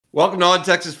Welcome to On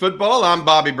Texas Football. I'm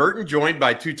Bobby Burton, joined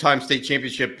by two-time state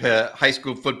championship high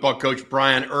school football coach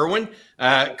Brian Irwin.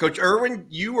 Coach Irwin,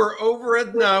 you were over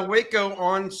at Waco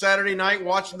on Saturday night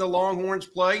watching the Longhorns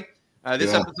play.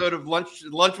 This episode of Lunch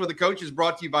with the Coach is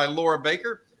brought to you by Laura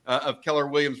Baker of Keller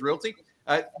Williams Realty.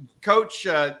 Coach,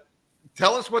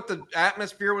 tell us what the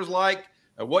atmosphere was like,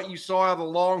 what you saw out of the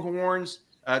Longhorns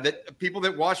that people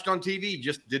that watched on TV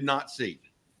just did not see.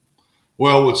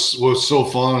 Well, what's so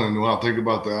fun, and when I think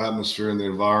about the atmosphere and the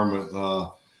environment,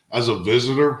 as a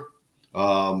visitor,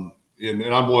 and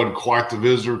I wasn't quite the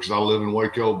visitor because I live in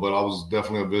Waco, but I was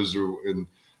definitely a visitor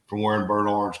from wearing burnt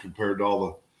orange compared to all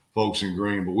the folks in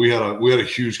green. But we had a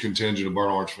huge contingent of burnt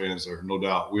orange fans there, no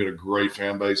doubt. We had a great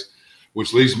fan base,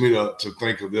 which leads me to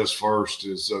think of this first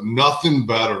is nothing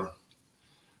better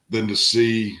than to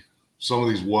see some of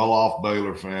these well-off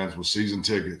Baylor fans with season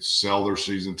tickets sell their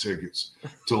season tickets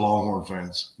to Longhorn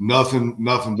fans. Nothing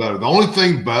better. The only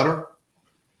thing better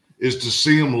is to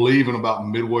see them leaving about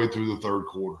midway through the third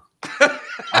quarter.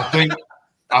 I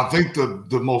think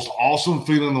the most awesome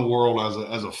feeling in the world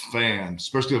as a fan,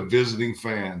 especially a visiting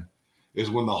fan, is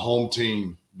when the home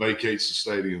team vacates the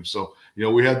stadium. So,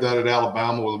 we had that at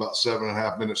Alabama with about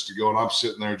 7.5 minutes to go, and I'm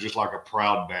sitting there just like a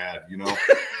proud dad,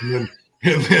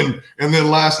 And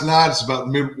then last night it's about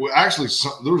actually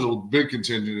there was a big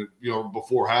contingent,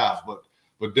 before half, but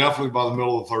definitely by the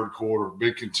middle of the third quarter,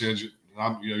 big contingent.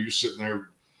 And you're sitting there,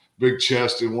 big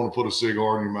chested, want to put a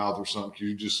cigar in your mouth or something because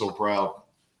you're just so proud.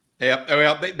 Yeah,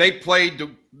 well, they played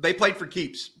for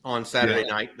keeps on Saturday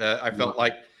night. I felt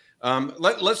like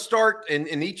let's start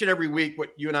in each and every week. What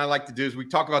you and I like to do is we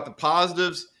talk about the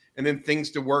positives and then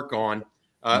things to work on.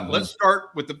 Let's start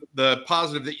with the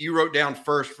positive that you wrote down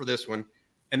first for this one,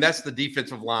 and that's the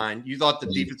defensive line. You thought the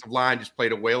defensive line just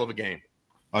played a whale of a game.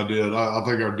 I did. I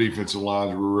think our defensive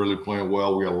lines were really playing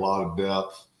well. We got a lot of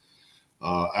depth,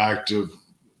 active,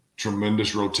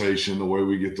 tremendous rotation, the way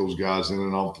we get those guys in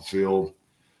and off the field,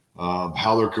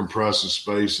 how they're compressing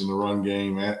space in the run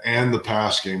game and the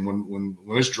pass game. When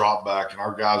it's dropped back and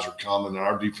our guys are coming and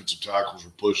our defensive tackles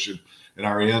are pushing and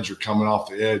our ends are coming off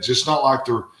the edge, it's not like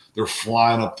they're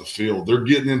flying up the field. They're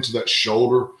getting into that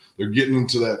shoulder. They're getting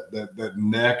into that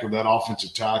neck of that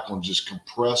offensive tackle and just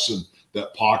compressing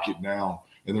that pocket down,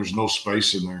 and there's no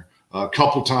space in there. A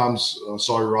couple times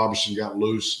Sawyer Robertson got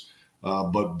loose,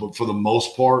 but for the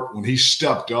most part, when he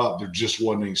stepped up, there just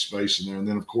wasn't any space in there. And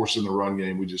then, of course, in the run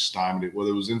game, we just stymied it,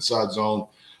 whether it was inside zone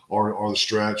or the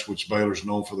stretch, which Baylor's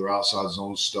known for their outside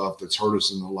zone stuff that's hurt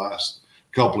us in the last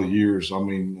couple of years. I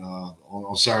mean,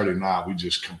 on Saturday night, we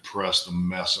just compressed the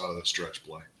mess out of that stretch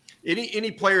play. Any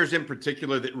players in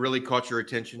particular that really caught your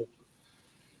attention?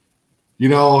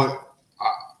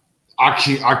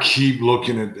 I keep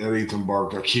looking at Ethan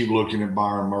Burke. I keep looking at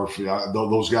Byron Murphy.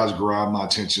 Those guys grab my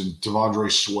attention.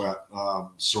 T'Vondre Sweat,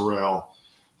 Sorrell,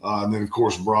 and then, of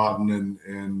course, Broughton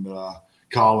and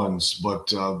Collins.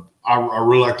 But I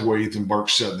really like the way Ethan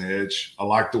Burke's setting the edge. I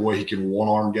like the way he can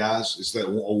one-arm guys. It's that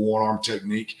one-arm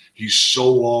technique. He's so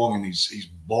long and he's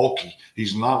bulky.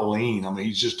 He's not lean. I mean,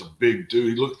 he's just a big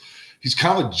dude. He's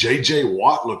kind of a J.J.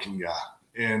 Watt-looking guy.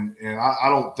 And I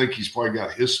don't think he's probably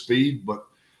got his speed, but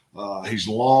he's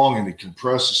long and he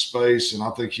compresses space, and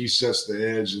I think he sets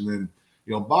the edge. And then,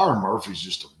 Byron Murphy's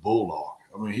just a bulldog.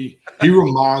 I mean, he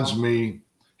reminds me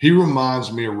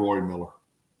of Roy Miller.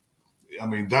 I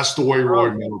mean, that's the way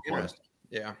Roy Miller plays.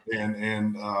 Yeah.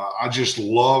 And I just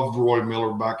loved Roy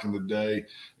Miller back in the day.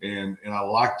 And I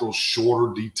like those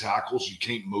shorter D tackles. You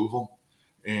can't move them.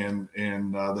 And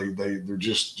they're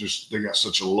just they got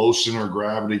such a low center of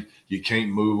gravity. You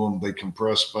can't move them. They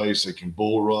compress space. They can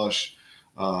bull rush.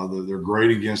 They're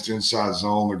great against inside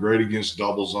zone. They're great against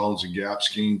double zones and gap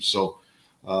schemes. So,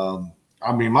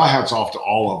 my hat's off to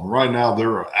all of them. Right now,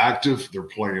 they're active. They're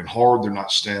playing hard. They're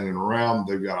not standing around.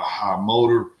 They've got a high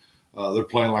motor. They're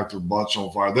playing like their butts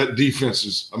on fire. That defense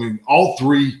is, all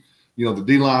three, the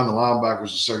D-line, the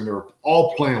linebackers, the secondary,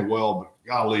 all playing well.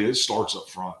 But, golly, it starts up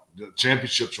front. The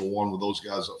championships are won with those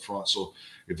guys up front. So,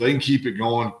 if they can keep it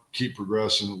going, keep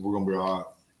progressing, we're going to be all right.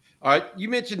 All right, you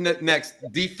mentioned that next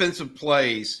defensive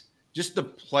plays, just the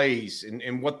plays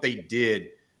and what they did.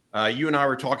 You and I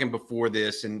were talking before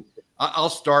this, and I'll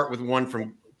start with one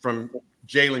from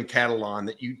Jalen Catalon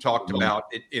that you talked about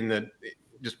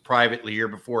just privately here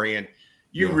beforehand.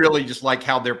 You really just like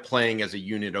how they're playing as a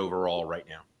unit overall right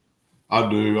now. I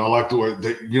do. I like the way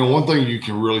one thing you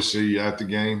can really see at the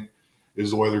game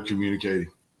is the way they're communicating.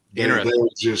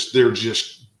 They're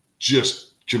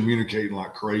just communicating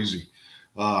like crazy.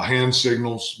 Hand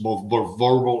signals, both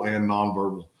verbal and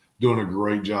nonverbal, doing a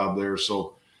great job there.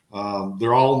 So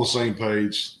they're all on the same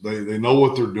page. They know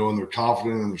what they're doing. They're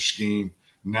confident in their scheme.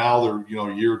 Now they're,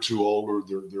 a year or two older.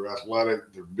 They're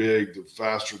athletic, they're big, they're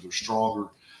faster, they're stronger.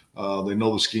 They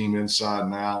know the scheme inside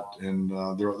and out, and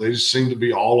they just seem to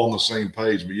be all on the same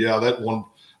page. But yeah, that one,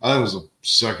 I think it was the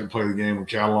second play of the game when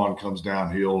Catalon comes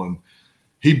downhill, and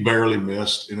he barely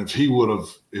missed. And if he would have,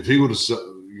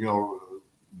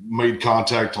 made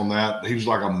contact on that, he was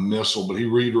like a missile. But he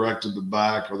redirected the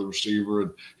back or the receiver,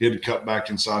 and he had to cut back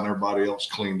inside, and everybody else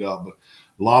cleaned up. But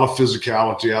a lot of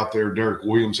physicality out there. Derek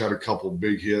Williams had a couple of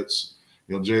big hits.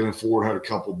 Jalen Ford had a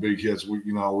couple of big hits. We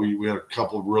had a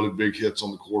couple of really big hits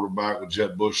on the quarterback with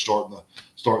Jett Bush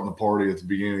starting the party at the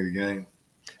beginning of the game.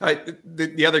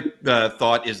 The other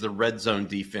thought is the red zone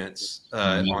defense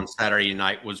on Saturday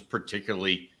night was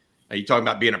particularly. You talking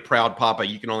about being a proud papa?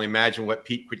 You can only imagine what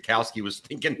Pete Kwiatkowski was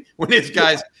thinking when his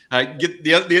guys get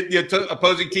the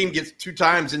opposing team gets 2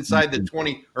 times inside the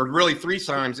 20, or really 3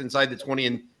 times inside the 20,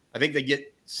 and I think they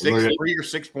get 3 or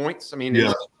 6 points. I mean,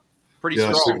 it's pretty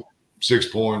strong. 6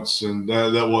 points, and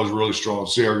that was really strong.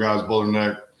 See our guys blow their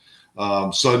neck.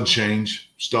 Sudden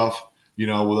change stuff,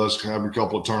 with us having a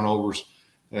couple of turnovers,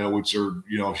 which are,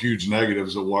 huge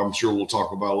negatives that I'm sure we'll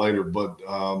talk about later. But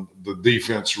the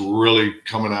defense really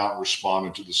coming out and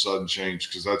responding to the sudden change,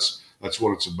 because that's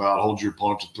what it's about. Hold your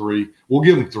opponent to 3. We'll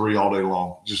give them 3 all day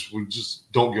long. We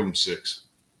just don't give them 6.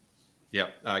 Yeah,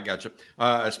 I gotcha.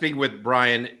 Speaking with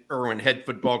Brian Irwin,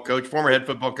 former head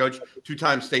football coach,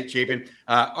 2-time state champion.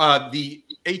 The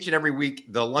each and every week,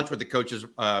 the Lunch with the Coaches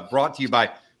brought to you by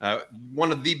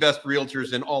one of the best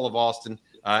realtors in all of Austin,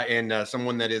 and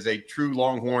someone that is a true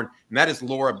Longhorn, and that is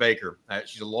Laura Baker.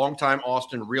 She's a longtime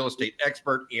Austin real estate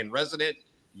expert and resident,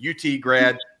 UT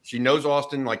grad. She knows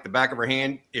Austin like the back of her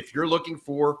hand. If you're looking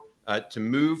for to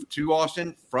move to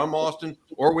Austin, from Austin,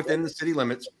 or within the city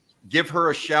limits, give her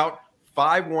a shout.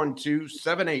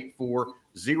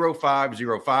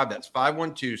 512-784-0505. That's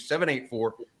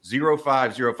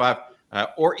 512-784-0505.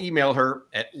 Or email her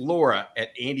at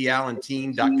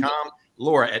laura@andyallenteam.com.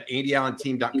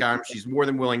 Laura@andyallenteam.com. She's more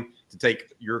than willing to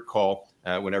take your call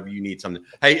whenever you need something.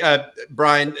 Hey,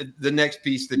 Brian, the next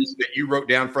piece that you wrote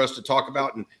down for us to talk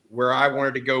about, and where I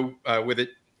wanted to go with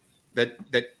it, that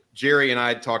Jerry and I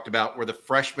had talked about, were the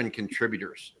freshman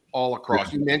contributors all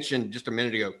across. You mentioned just a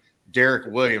minute ago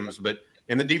Derek Williams, but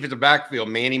in the defensive backfield,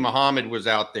 Manny Muhammad was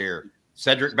out there.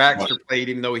 Cedric Baxter played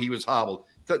even though he was hobbled.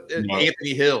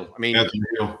 Anthony Hill. I mean, Anthony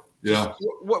Hill. Yeah.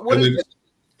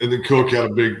 And then Cook had a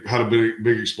big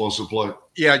explosive play.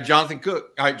 Yeah, Jonte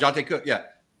Cook. Yeah.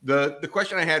 The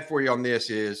question I had for you on this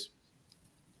is,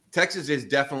 Texas is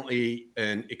definitely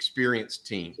an experienced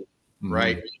team,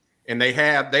 right? And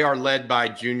they are led by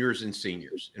juniors and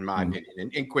seniors, in my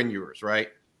opinion, and Quinn Ewers, right?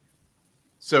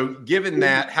 So given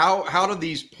that, how do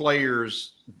these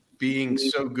players being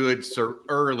so good so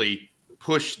early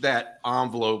push that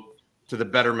envelope to the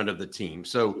betterment of the team?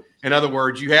 So in other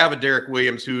words, you have a Derek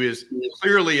Williams who is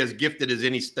clearly as gifted as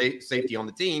any safety on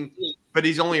the team, but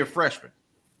he's only a freshman.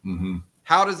 Mm-hmm.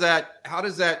 How does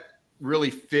that really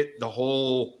fit the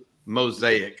whole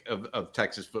mosaic of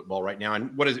Texas football right now?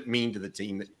 And what does it mean to the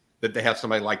team that they have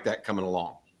somebody like that coming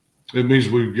along? It means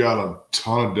we've got a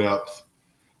ton of depth.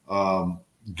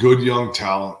 Good young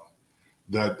talent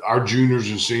that our juniors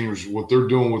and seniors, what they're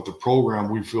doing with the program,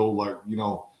 we feel like,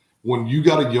 when you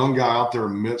got a young guy out there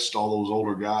amidst all those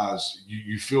older guys,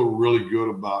 you feel really good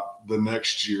about the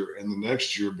next year and the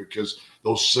next year, because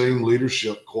those same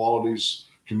leadership qualities,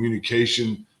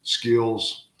 communication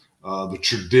skills, the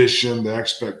tradition, the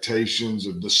expectations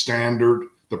of the standard,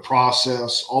 the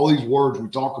process, all these words we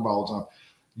talk about all the time,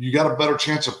 you got a better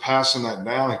chance of passing that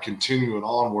down and continuing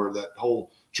on where that whole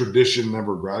tradition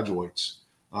never graduates.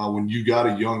 When you got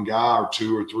a young guy or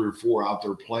 2 or 3 or 4 out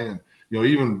there playing,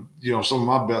 even some of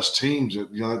my best teams,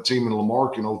 that team in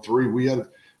Lamarck in 03, we had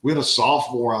a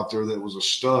sophomore out there that was a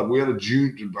stud. We had a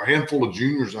handful of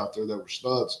juniors out there that were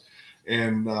studs,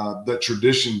 and that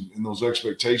tradition and those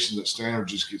expectations, that standard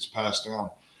just gets passed down.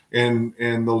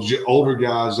 And those older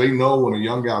guys, they know when a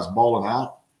young guy's balling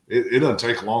out, it doesn't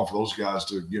take long for those guys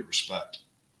to get respect.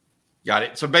 Got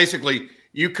it. So basically,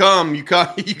 you come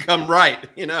right,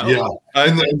 Yeah.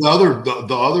 And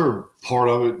the other part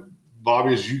of it,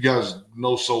 Bobby, as you guys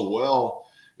know so well,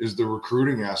 is the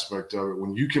recruiting aspect of it.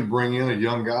 When you can bring in a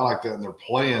young guy like that and they're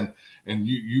playing, and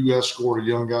you escort a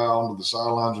young guy onto the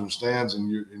sidelines and stands, and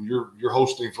you're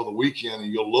hosting for the weekend,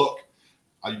 and you'll look,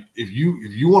 if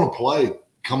you want to play,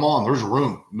 come on, there's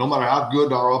room. No matter how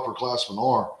good our upperclassmen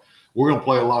are, we're going to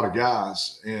play a lot of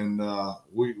guys, and the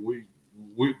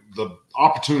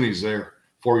opportunity's there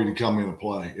for you to come in and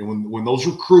play. And when those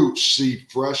recruits see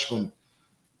freshmen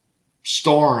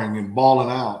starring and balling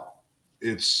out,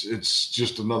 it's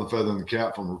just another feather in the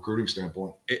cap from a recruiting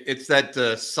standpoint. It's that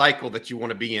cycle that you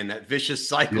want to be in, that vicious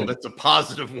cycle. Yeah. That's a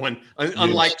positive one,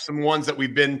 unlike some ones that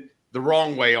we've been the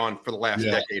wrong way on for the last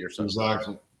decade or so.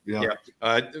 Exactly. Yeah.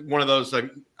 One of those,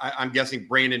 I'm guessing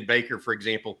Brandon Baker, for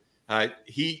example,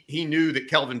 he knew that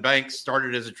Kelvin Banks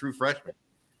started as a true freshman.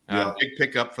 Big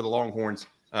pickup for the Longhorns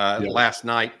last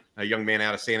night. A young man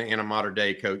out of Santa Ana Mater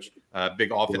Dei, coach,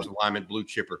 big offensive lineman, blue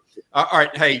chipper. All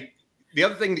right. Hey, the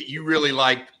other thing that you really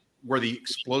liked were the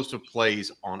explosive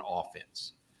plays on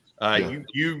offense.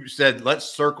 You said, let's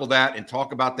circle that and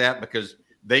talk about that because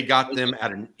they got them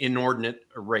at an inordinate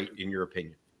rate, in your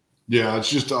opinion. Yeah, I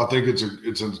think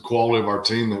it's a quality of our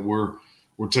team that we're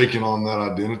taking on that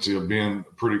identity of being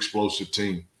a pretty explosive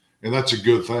team. And that's a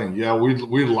good thing. Yeah, we'd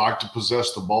like to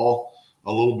possess the ball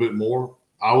a little bit more.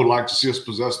 I would like to see us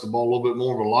possess the ball a little bit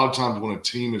more, but a lot of times when a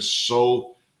team is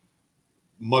so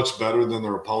much better than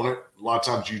their opponent, a lot of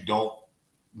times you don't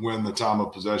win the time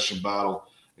of possession battle.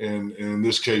 And in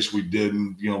this case, we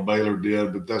didn't. Baylor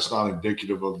did, but that's not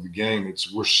indicative of the game.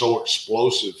 We're so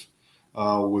explosive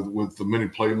with the many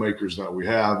playmakers that we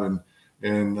have,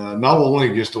 and not only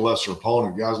against a lesser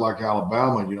opponent, guys like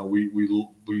Alabama. We're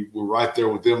right there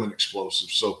with them in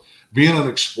explosive. So being an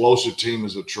explosive team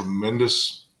is a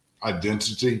tremendous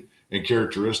identity and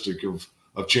characteristic of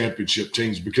championship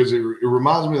teams because it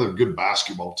reminds me of good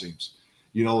basketball teams.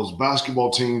 Those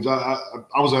basketball teams. I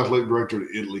was athletic director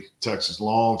at Italy, Texas, a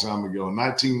long time ago. In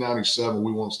 1997,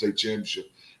 we won a state championship,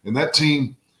 and that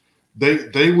team,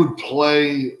 they would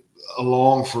play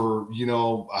along for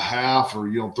a half or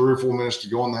 3 or 4 minutes to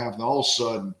go in the half, and all of a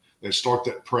sudden they start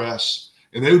that press,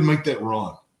 and they would make that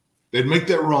run. They'd make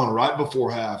that run right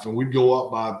before half, and we'd go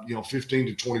up by 15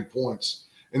 to 20 points,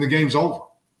 and the game's over.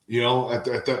 At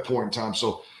that point in time,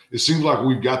 so. It seems like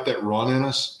we've got that run in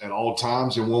us at all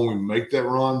times. And when we make that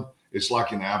run, it's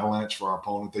like an avalanche for our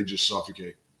opponent. They just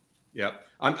suffocate. Yep.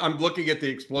 I'm looking at the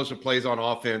explosive plays on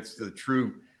offense.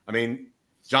 Jonte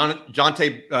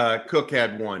Cook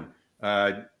had one.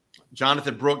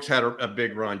 Jonathan Brooks had a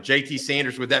big run. JT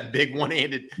Sanders with that big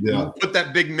one-handed, put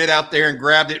that big mid out there and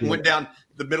grabbed it and went down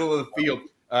the middle of the field.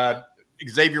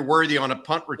 Xavier Worthy on a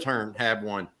punt return had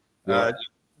one.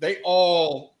 They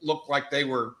all looked like they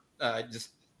were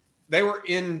they were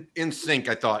in sync,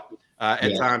 I thought,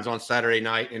 at times on Saturday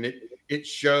night, and it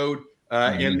showed,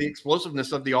 and the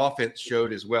explosiveness of the offense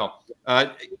showed as well.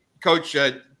 Coach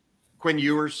Quinn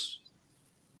Ewers.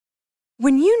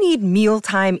 When you need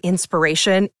mealtime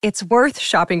inspiration, it's worth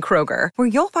shopping Kroger, where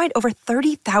you'll find over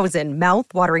 30,000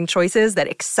 mouth-watering choices that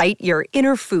excite your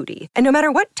inner foodie. And no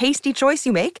matter what tasty choice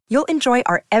you make, you'll enjoy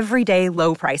our everyday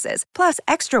low prices, plus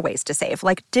extra ways to save,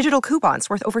 like digital coupons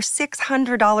worth over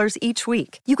 $600 each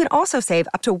week. You can also save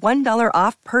up to $1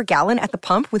 off per gallon at the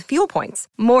pump with fuel points.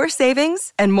 More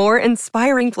savings and more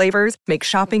inspiring flavors make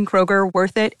shopping Kroger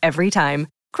worth it every time.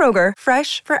 Kroger,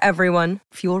 fresh for everyone.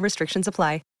 Fuel restrictions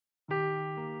apply.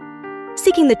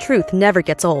 Seeking the truth never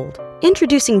gets old.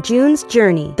 Introducing June's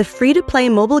Journey, the free-to-play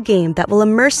mobile game that will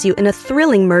immerse you in a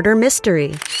thrilling murder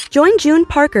mystery. Join June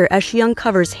Parker as she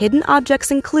uncovers hidden objects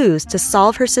and clues to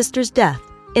solve her sister's death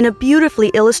in a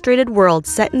beautifully illustrated world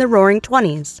set in the Roaring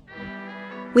 '20s.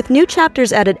 With new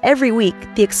chapters added every week,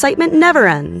 the excitement never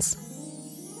ends.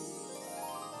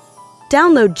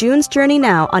 Download June's Journey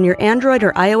now on your Android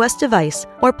or iOS device,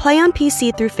 or play on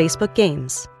PC through Facebook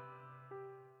Games.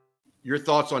 Your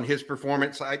thoughts on his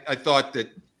performance? I thought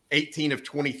that 18 of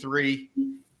 23,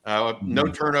 no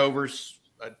turnovers,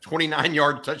 a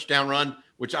 29-yard touchdown run,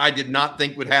 which I did not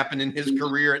think would happen in his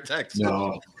career at Texas.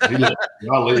 No,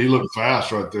 he looked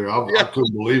fast right there. I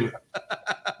couldn't believe it.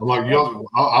 I'm like,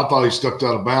 I thought he stepped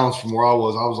out of bounds from where I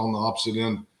was. I was on the opposite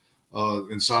end,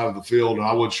 inside of the field, and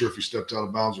I wasn't sure if he stepped out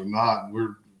of bounds or not.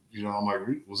 And I'm like,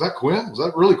 was that Quinn? Was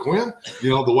that really Quinn?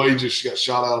 The way he just got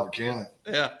shot out of a cannon.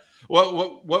 Yeah.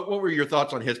 What were your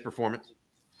thoughts on his performance?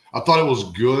 I thought it was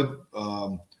good.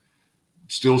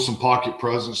 Still some pocket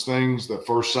presence things. That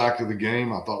first sack of the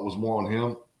game, I thought was more on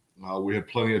him. We had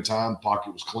plenty of time.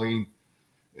 Pocket was clean,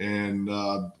 and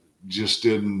just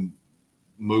didn't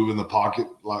move in the pocket.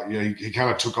 He kind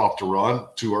of took off to run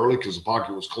too early because the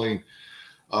pocket was clean.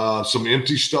 Some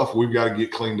empty stuff we've got to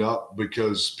get cleaned up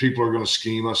because people are going to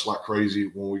scheme us like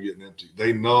crazy when we get empty.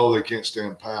 They know they can't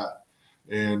stand pat.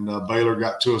 And Baylor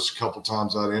got to us a couple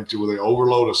times out empty where they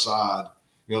overload a side.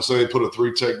 Say they put a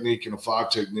 3 technique and a 5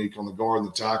 technique on the guard and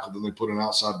the tackle, then they put an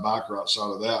outside backer outside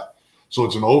of that. So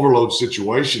it's an overload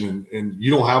situation, and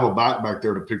you don't have a back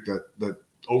there to pick that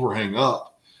overhang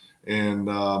up. And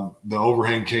the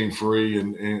overhang came free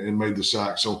and made the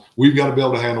sack. So we've got to be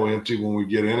able to handle empty when we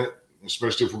get in it,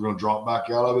 especially if we're going to drop back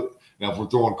out of it. Now, if we're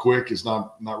throwing quick, it's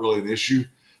not really an issue.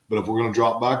 But if we're going to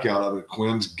drop back out of it,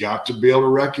 Quinn's got to be able to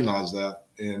recognize that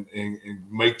and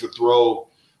make the throw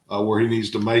where he needs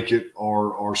to make it,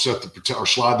 or set or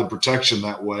slide the protection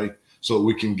that way, so that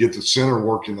we can get the center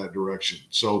work in that direction.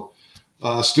 So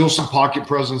still some pocket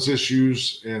presence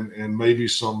issues and maybe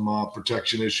some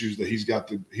protection issues that he's got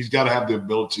to have the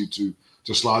ability to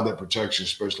slide that protection,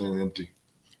 especially in empty.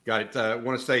 Got it. I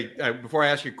want to say, before I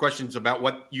ask you questions about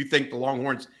what you think the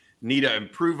Longhorns need to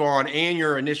improve on and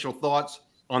your initial thoughts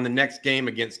on the next game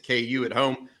against KU at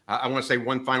home, I want to say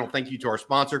one final thank you to our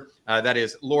sponsor. That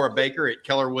is Laura Baker at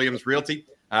Keller Williams Realty.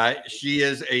 She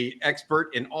is an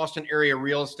expert in Austin area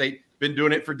real estate, been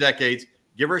doing it for decades.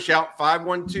 Give her a shout,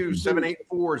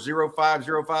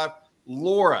 512-784-0505.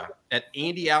 Laura at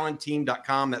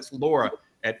AndyAllenTeam.com. That's Laura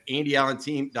at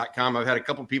AndyAllenTeam.com. I've had a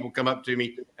couple people come up to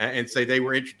me and say they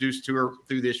were introduced to her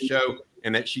through this show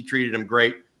and that she treated them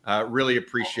great. Really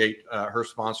appreciate her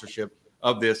sponsorship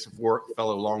of this for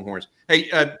fellow Longhorns. Hey,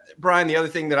 Brian, the other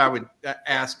thing that I would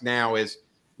ask now is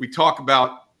we talk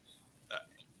about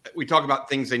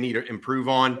things they need to improve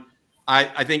on.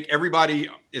 I think everybody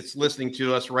that's listening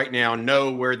to us right now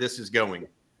know where this is going.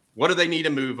 What do they need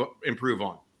to improve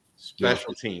on?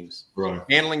 Special teams, right?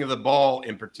 Handling of the ball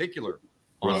in particular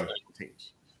on special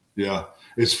teams. Yeah,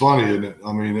 it's funny, isn't it?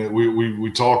 I mean,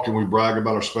 we talk and we brag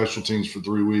about our special teams for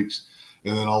 3 weeks,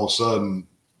 and then all of a sudden,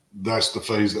 that's the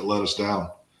phase that let us down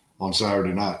on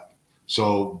Saturday night.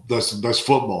 So that's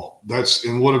football.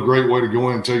 And what a great way to go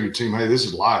in and tell your team, hey, this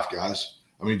is life, guys.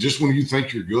 I mean, just when you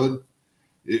think you're good,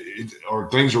 or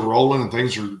things are rolling and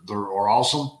things are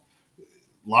awesome,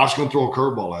 life's going to throw a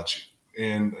curveball at you.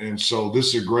 And so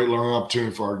this is a great learning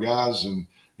opportunity for our guys. And,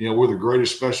 we're the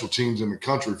greatest special teams in the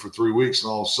country for 3 weeks.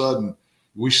 And all of a sudden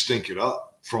we stink it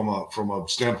up from a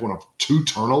standpoint of 2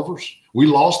 turnovers. We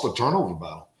lost the turnover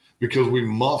battle because we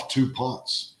muffed 2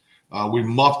 punts. We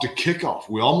muffed a kickoff.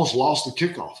 We almost lost the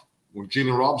kickoff when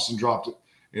Keelan Robinson dropped it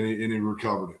and he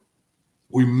recovered it.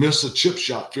 We missed a chip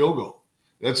shot field goal.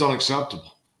 That's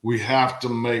unacceptable. We have to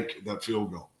make that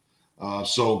field goal.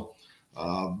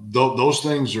 Those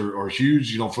things are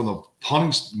huge. From a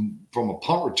punt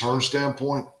return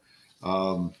standpoint,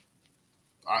 I'm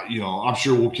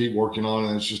sure we'll keep working on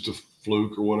it. It's just a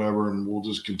fluke or whatever, and we'll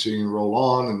just continue to roll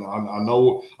on. And I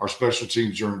know our special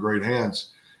teams are in great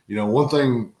hands. One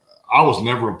thing I was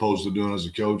never opposed to doing as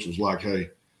a coach was like,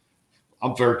 hey,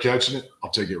 I'm fair catching it.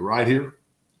 I'll take it right here.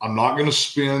 I'm not going to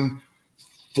spend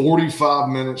 45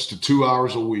 minutes to 2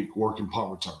 hours a week working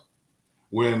punt return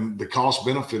when the cost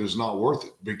benefit is not worth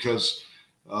it, because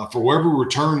for every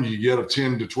return you get of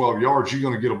 10 to 12 yards, you're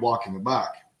going to get a block in the back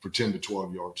for 10 to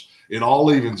 12 yards. It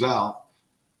all evens out.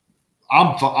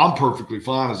 I'm perfectly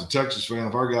fine as a Texas fan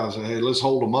if our guys say, hey, let's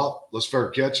hold them up. Let's fair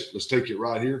catch it. Let's take it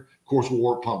right here. Of course, we'll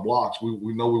work punt blocks.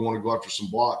 We know we want to go after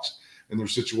some blocks, and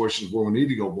there's situations where we need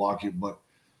to go block it, but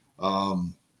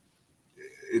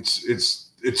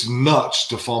it's nuts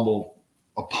to fumble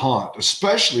a punt,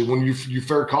 especially when you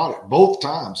fair caught it. Both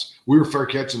times we were fair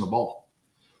catching the ball.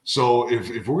 So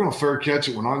if we're going to fair catch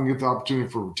it, we're not going to get the opportunity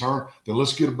for a return, then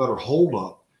let's get a better hold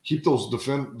up. Keep those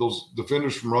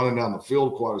defenders from running down the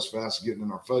field quite as fast and getting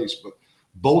in our face. But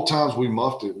both times we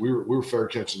muffed it, we were fair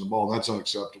catching the ball, and that's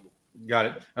unacceptable. Got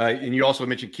it. And you also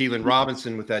mentioned Keelan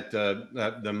Robinson with that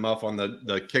the muff on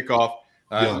the kickoff.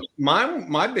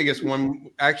 My biggest one,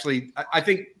 actually, I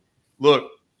think, look,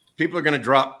 people are going to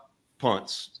drop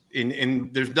punts,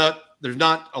 and there's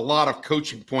not a lot of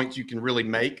coaching points you can really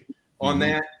make on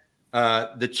that.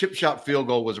 The chip shot field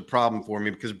goal was a problem for me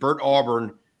because Bert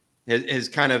Auburn has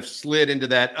kind of slid into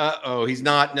that. He's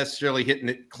not necessarily hitting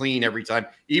it clean every time.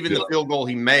 Even the field goal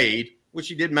he made, which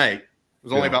he did make,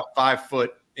 was only about 5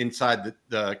 foot inside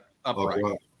the upright.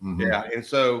 Yeah, and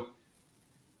so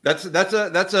that's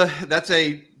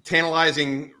a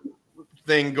tantalizing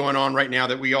thing going on right now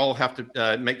that we all have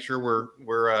to make sure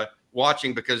we're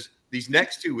watching, because these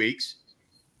next 2 weeks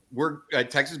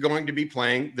Texas is going to be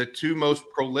playing the 2 most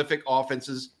prolific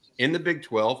offenses in the Big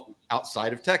 12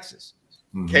 outside of Texas.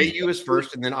 KU is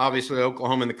first, and then obviously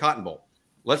Oklahoma in the Cotton Bowl.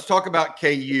 Let's talk about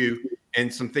KU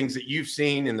and some things that you've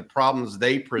seen and the problems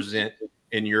they present,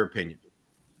 in your opinion.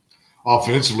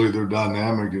 Offensively, they're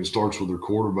dynamic. It starts with their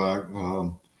quarterback.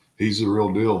 He's the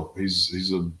real deal.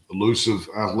 He's a elusive,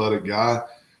 athletic guy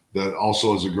that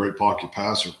also is a great pocket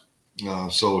passer.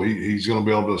 So he's going to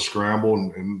be able to scramble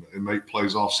and make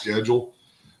plays off schedule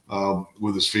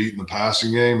with his feet in the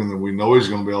passing game. And then we know he's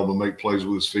going to be able to make plays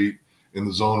with his feet in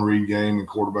the zone read game and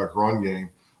quarterback run game,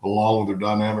 along with their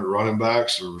dynamic running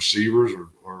backs or receivers,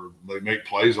 or they make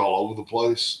plays all over the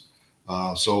place.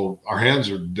 So our hands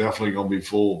are definitely going to be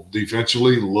full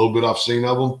defensively. A little bit I've seen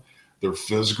of them. They're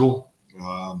physical.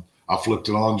 I flipped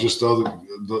it on just the other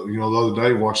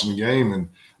day watching the game, and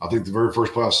I think the very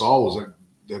first play I saw was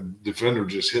that defender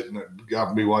just hitting that guy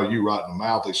from BYU right in the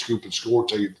mouth. They scoop and score.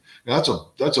 That's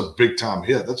a big time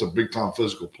hit. That's a big time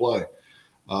physical play.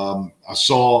 I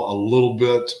saw a little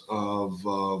bit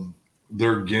of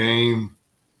their game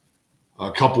a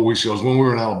couple weeks ago. It was when we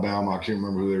were in Alabama. I can't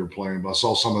remember who they were playing, but I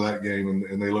saw some of that game,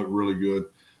 and they looked really good.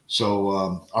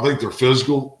 So I think they're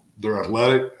physical. They're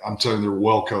athletic. I'm telling you, they're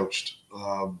well coached.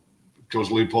 Coach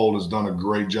Leipold has done a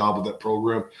great job with that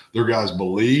program. Their guys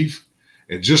believe.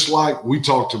 And just like we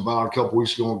talked about a couple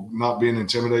weeks ago, not being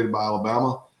intimidated by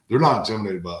Alabama, they're not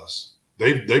intimidated by us.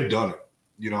 They've done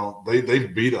it.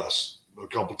 They've beat us a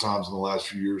couple times in the last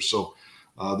few years. So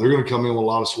they're going to come in with a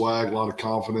lot of swag, a lot of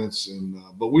confidence,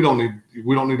 but we don't need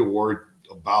to worry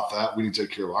about that. We need to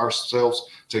take care of ourselves,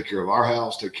 take care of our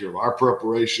house, take care of our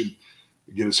preparation,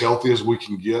 get as healthy as we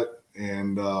can get,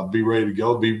 and be ready to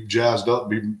go, be jazzed up,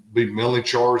 be mentally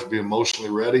charged, be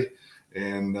emotionally ready.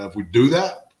 And if we do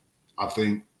that, I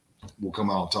think we'll come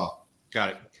out on top. Got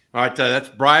it. All right, that's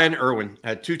Brian Irwin,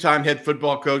 a two-time head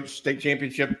football coach, state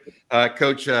championship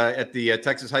coach at the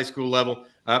Texas high school level.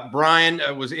 Brian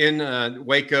was in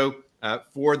Waco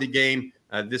for the game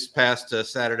this past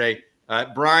Saturday.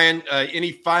 Brian,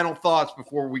 any final thoughts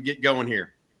before we get going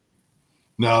here?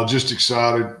 No, just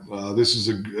excited. This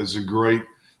is a great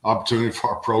opportunity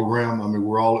for our program. I mean,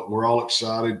 we're all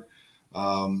excited.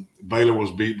 Baylor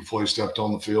was beat before he stepped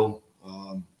on the field.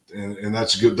 And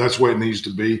that's good. That's where it needs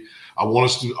to be. I want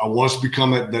us to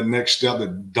become that next step,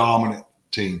 that dominant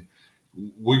team.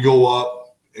 We go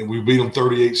up and we beat them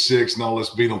 38-6. Now let's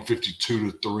beat them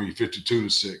 52-3,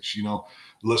 52-6.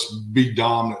 Let's be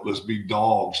dominant. Let's be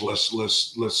dogs.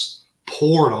 Let's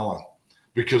pour it on,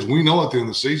 because we know at the end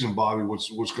of the season, Bobby, what's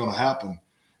going to happen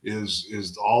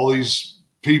is all these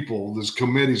people, this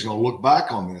committee is going to look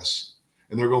back on this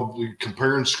and they're going to be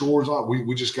comparing scores.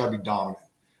 We just got to be dominant.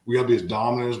 We got to be as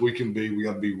dominant as we can be. We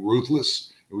got to be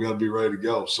ruthless, and we got to be ready to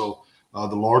go. So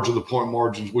the larger the point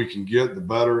margins we can get, the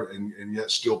better, and yet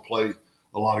still play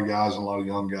a lot of guys and a lot of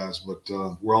young guys. But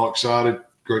we're all excited.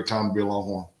 Great time to be a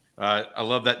Longhorn. I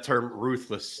love that term,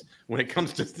 ruthless, when it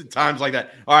comes to times like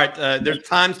that. All right, there's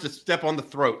times to step on the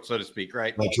throat, so to speak,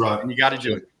 right? That's right. And you got to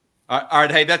do it. All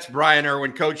right, hey, that's Brian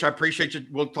Irwin. Coach, I appreciate you.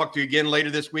 We'll talk to you again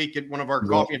later this week at one of our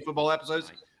Coffee and Football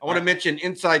episodes. I want to mention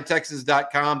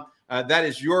InsideTexas.com. That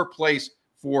is your place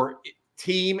for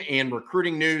team and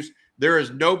recruiting news. There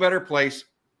is no better place.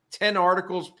 10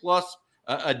 articles plus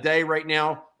a day right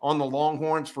now on the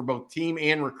Longhorns for both team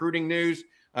and recruiting news.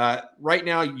 Right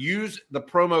now, use the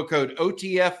promo code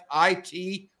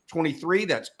OTFIT23.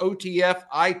 That's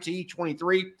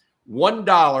OTFIT23.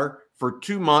 $1 for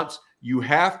 2 months. You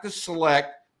have to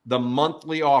select the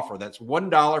monthly offer. That's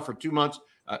 $1 for 2 months.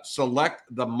 Select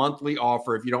the monthly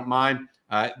offer if you don't mind.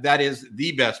 That is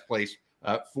the best place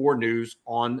for news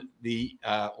on the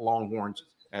Longhorns.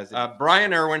 As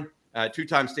Brian Irwin,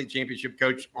 two-time state championship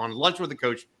coach, on Lunch with the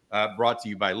Coach, brought to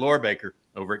you by Laura Baker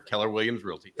over at Keller Williams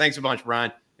Realty. Thanks a bunch,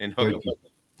 Brian, and Hogan.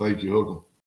 Thank you, Hogan.